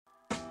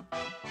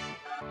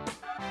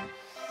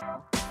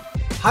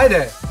Hi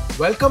there,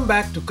 welcome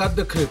back to Cut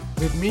the Crypt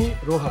with me,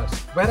 Rohas,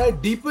 where I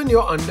deepen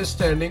your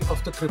understanding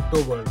of the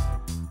crypto world.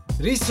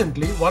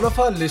 Recently, one of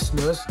our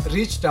listeners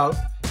reached out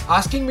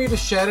asking me to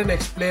share an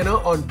explainer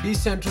on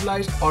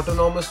decentralized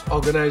autonomous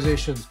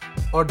organizations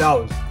or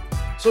DAOs.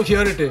 So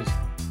here it is.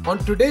 On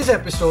today's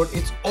episode,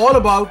 it's all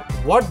about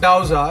what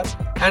DAOs are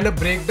and a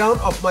breakdown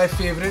of my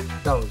favorite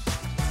DAOs.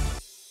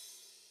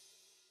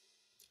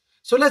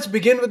 So let's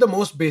begin with the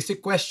most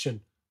basic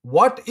question.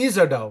 What is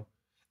a DAO?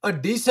 A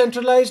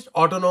decentralized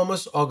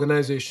autonomous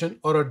organization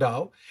or a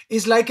DAO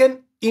is like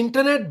an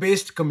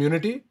internet-based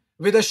community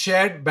with a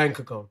shared bank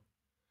account.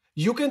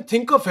 You can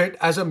think of it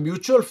as a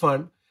mutual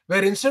fund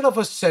where instead of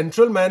a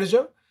central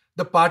manager,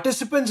 the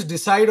participants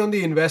decide on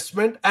the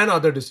investment and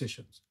other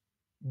decisions.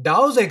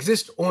 DAOs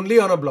exist only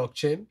on a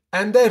blockchain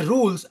and their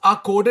rules are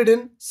coded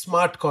in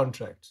smart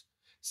contracts.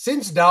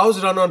 Since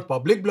DAOs run on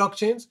public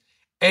blockchains,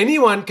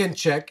 anyone can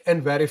check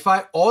and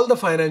verify all the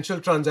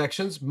financial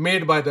transactions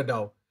made by the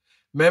DAO.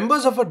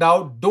 Members of a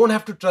DAO don't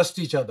have to trust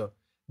each other.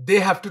 They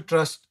have to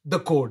trust the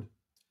code.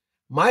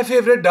 My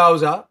favorite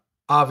DAOs are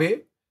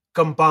Aave,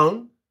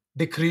 Compound,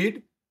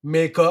 Decreed,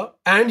 Maker,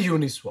 and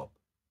Uniswap.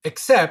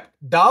 Except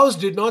DAOs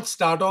did not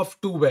start off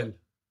too well.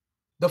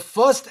 The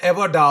first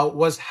ever DAO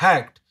was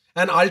hacked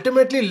and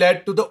ultimately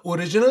led to the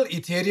original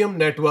Ethereum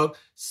network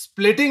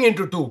splitting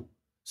into two.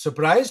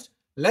 Surprised?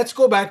 Let's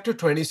go back to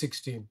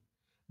 2016.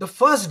 The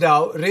first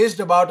DAO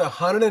raised about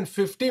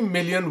 150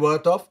 million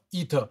worth of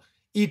Ether,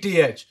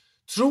 ETH,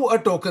 through a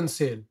token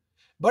sale.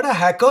 But a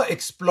hacker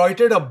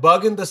exploited a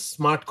bug in the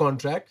smart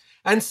contract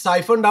and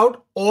siphoned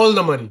out all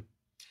the money.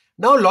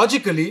 Now,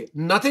 logically,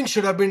 nothing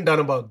should have been done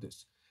about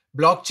this.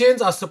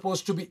 Blockchains are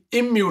supposed to be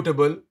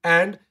immutable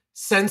and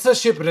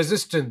censorship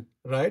resistant,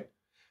 right?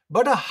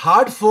 But a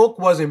hard fork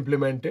was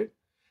implemented.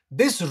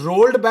 This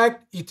rolled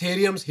back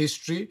Ethereum's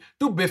history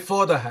to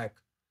before the hack.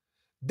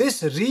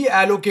 This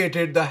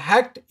reallocated the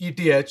hacked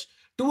ETH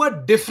to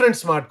a different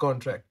smart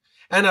contract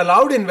and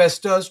allowed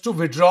investors to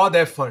withdraw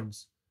their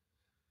funds.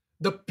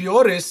 The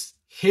purists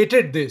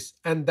hated this,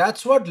 and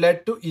that's what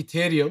led to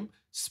Ethereum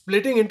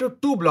splitting into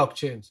two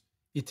blockchains,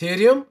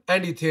 Ethereum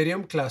and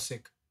Ethereum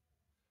Classic.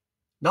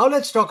 Now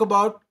let's talk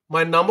about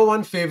my number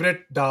one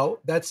favorite DAO,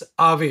 that's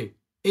Aave,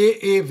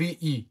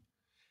 AAVE.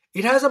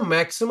 It has a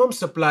maximum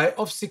supply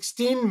of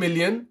 16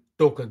 million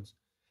tokens.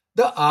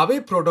 The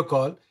Aave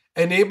protocol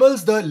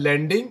enables the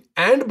lending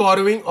and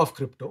borrowing of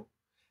crypto.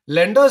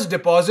 Lenders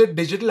deposit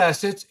digital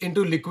assets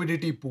into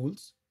liquidity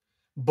pools.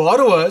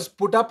 Borrowers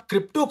put up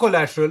crypto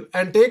collateral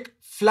and take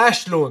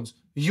flash loans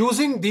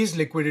using these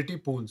liquidity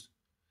pools.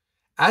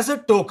 As a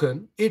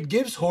token, it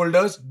gives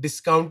holders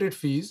discounted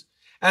fees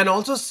and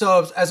also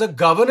serves as a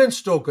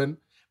governance token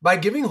by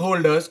giving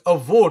holders a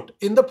vote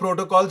in the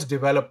protocol's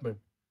development.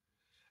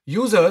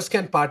 Users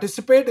can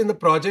participate in the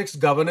project's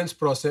governance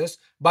process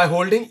by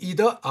holding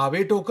either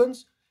Aave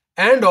tokens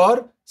and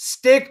or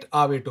staked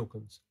Aave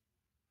tokens.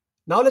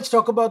 Now let's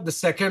talk about the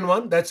second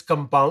one, that's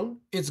Compound.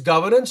 Its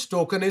governance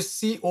token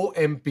is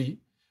COMP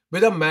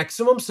with a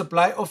maximum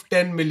supply of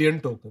 10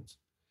 million tokens.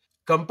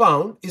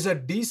 Compound is a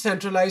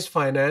decentralized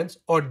finance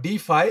or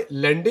DeFi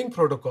lending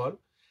protocol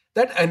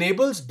that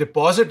enables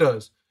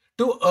depositors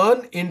to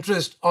earn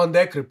interest on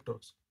their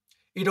cryptos.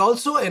 It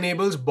also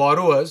enables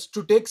borrowers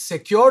to take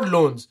secured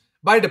loans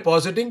by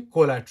depositing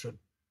collateral.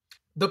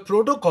 The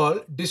protocol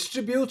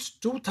distributes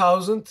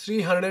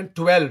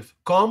 2,312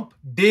 comp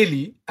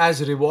daily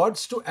as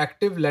rewards to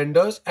active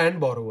lenders and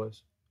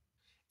borrowers.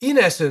 In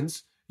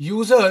essence,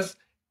 users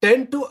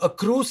tend to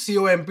accrue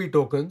COMP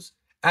tokens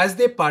as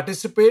they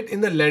participate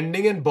in the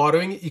lending and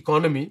borrowing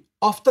economy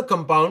of the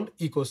Compound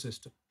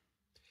ecosystem.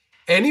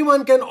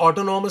 Anyone can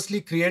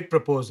autonomously create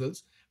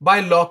proposals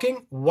by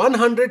locking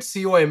 100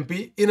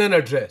 COMP in an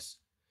address.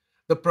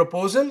 The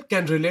proposal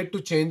can relate to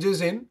changes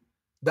in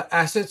the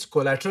asset's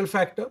collateral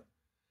factor,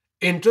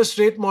 interest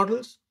rate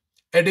models,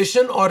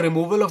 addition or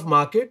removal of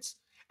markets,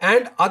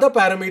 and other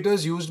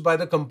parameters used by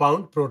the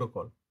Compound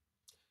protocol.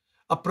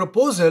 A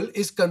proposal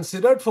is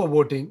considered for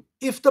voting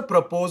if the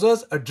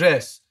proposer's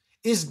address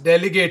is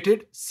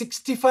delegated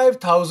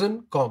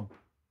 65,000 comp.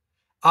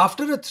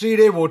 After a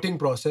 3-day voting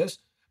process,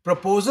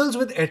 proposals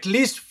with at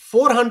least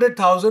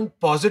 400,000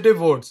 positive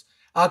votes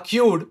are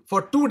queued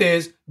for 2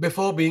 days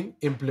before being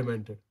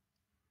implemented.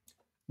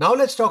 Now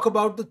let's talk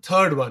about the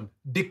third one,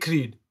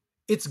 Decreed.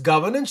 Its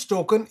governance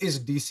token is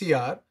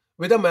DCR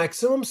with a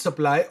maximum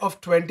supply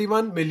of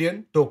 21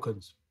 million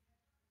tokens.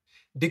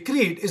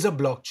 Decreed is a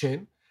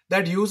blockchain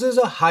that uses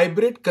a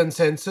hybrid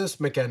consensus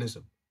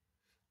mechanism.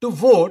 To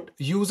vote,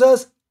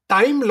 users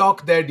time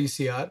lock their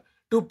DCR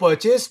to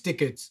purchase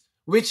tickets,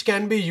 which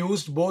can be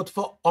used both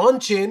for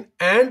on-chain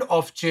and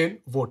off-chain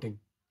voting.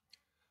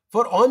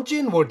 For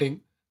on-chain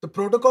voting, the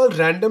protocol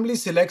randomly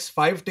selects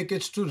 5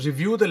 tickets to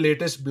review the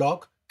latest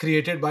block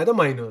created by the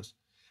miners.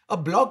 A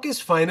block is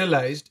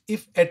finalized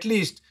if at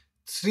least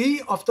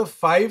 3 of the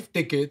 5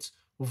 tickets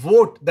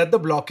vote that the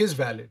block is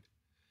valid.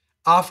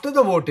 After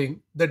the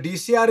voting, the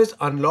DCR is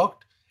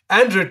unlocked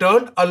and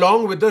returned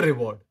along with the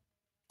reward.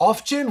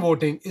 Off-chain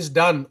voting is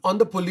done on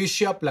the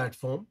Policia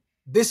platform.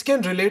 This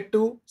can relate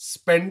to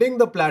spending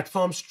the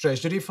platform's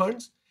treasury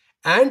funds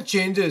and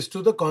changes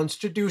to the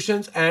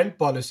constitutions and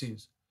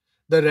policies.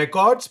 The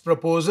records,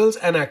 proposals,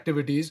 and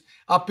activities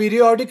are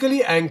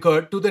periodically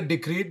anchored to the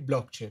decreed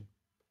blockchain.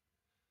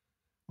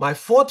 My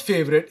fourth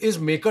favorite is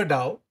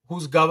MakerDAO,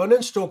 whose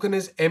governance token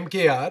is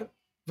MKR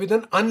with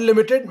an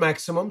unlimited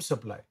maximum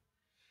supply.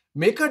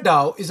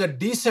 MakerDAO is a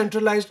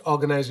decentralized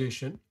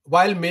organization,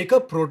 while Maker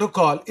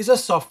Protocol is a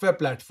software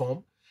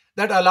platform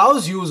that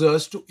allows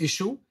users to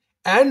issue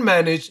and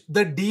manage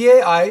the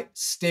DAI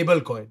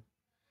stablecoin.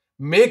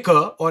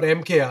 Maker or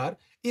MKR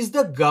is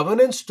the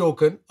governance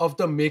token of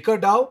the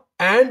MakerDAO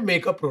and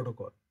Maker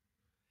Protocol.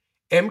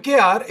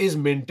 MKR is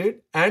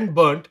minted and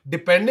burnt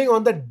depending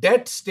on the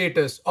debt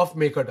status of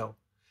MakerDAO.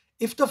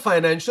 If the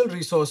financial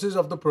resources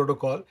of the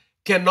protocol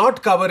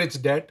cannot cover its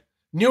debt,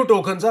 new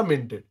tokens are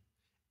minted.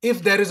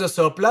 If there is a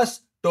surplus,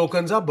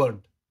 tokens are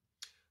burnt.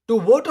 To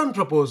vote on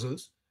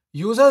proposals,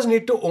 users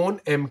need to own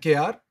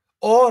MKR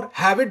or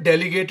have it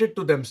delegated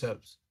to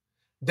themselves.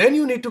 Then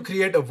you need to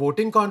create a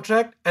voting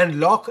contract and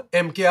lock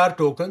MKR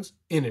tokens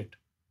in it.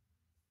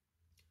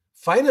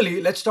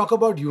 Finally, let's talk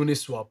about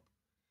Uniswap,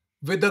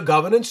 with a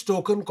governance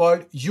token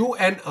called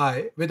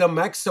UNI with a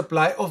max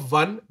supply of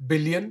 1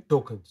 billion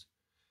tokens.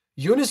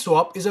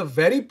 Uniswap is a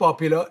very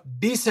popular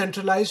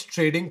decentralized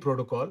trading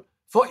protocol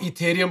for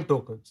Ethereum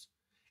tokens.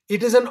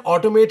 It is an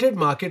automated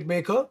market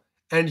maker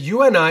and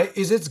UNI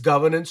is its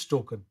governance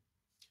token.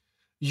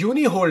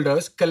 Uni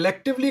holders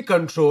collectively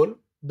control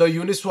the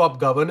Uniswap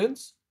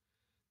governance,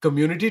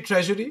 community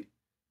treasury,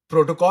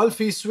 protocol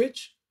fee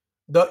switch,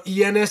 the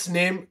ENS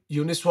name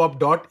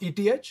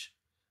uniswap.eth,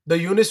 the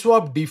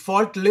Uniswap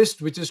default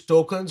list, which is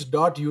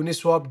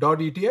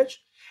tokens.uniswap.eth,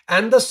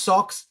 and the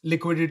SOX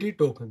liquidity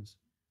tokens.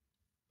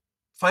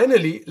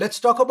 Finally, let's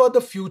talk about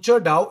the Future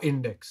DAO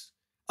Index.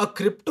 A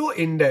crypto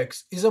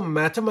index is a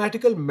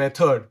mathematical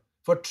method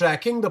for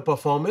tracking the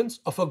performance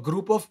of a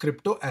group of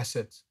crypto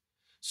assets.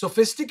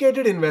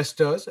 Sophisticated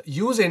investors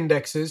use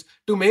indexes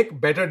to make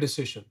better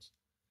decisions.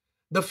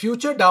 The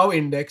Future DAO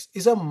Index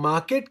is a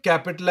market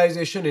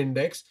capitalization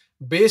index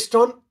based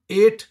on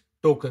 8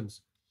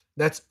 tokens.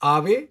 That's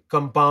Aave,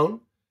 Compound,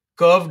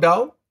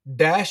 CurveDAO,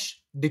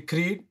 Dash,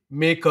 Decreed,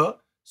 Maker,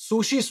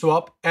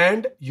 SushiSwap,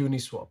 and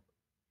Uniswap.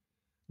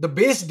 The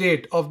base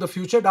date of the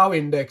Future DAO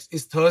Index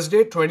is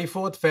Thursday,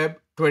 24th Feb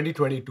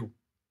 2022.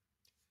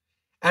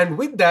 And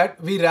with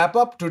that, we wrap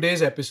up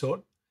today's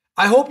episode.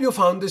 I hope you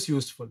found this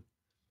useful.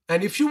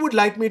 And if you would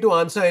like me to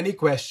answer any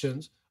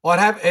questions or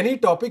have any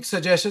topic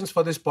suggestions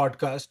for this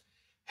podcast,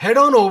 head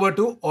on over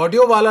to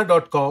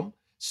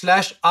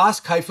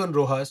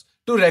audiovala.com/ask-rohas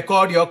to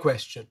record your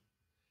question.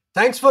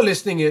 Thanks for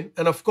listening in,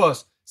 and of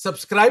course,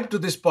 subscribe to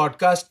this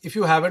podcast if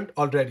you haven't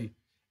already.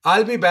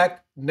 I'll be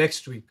back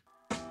next week.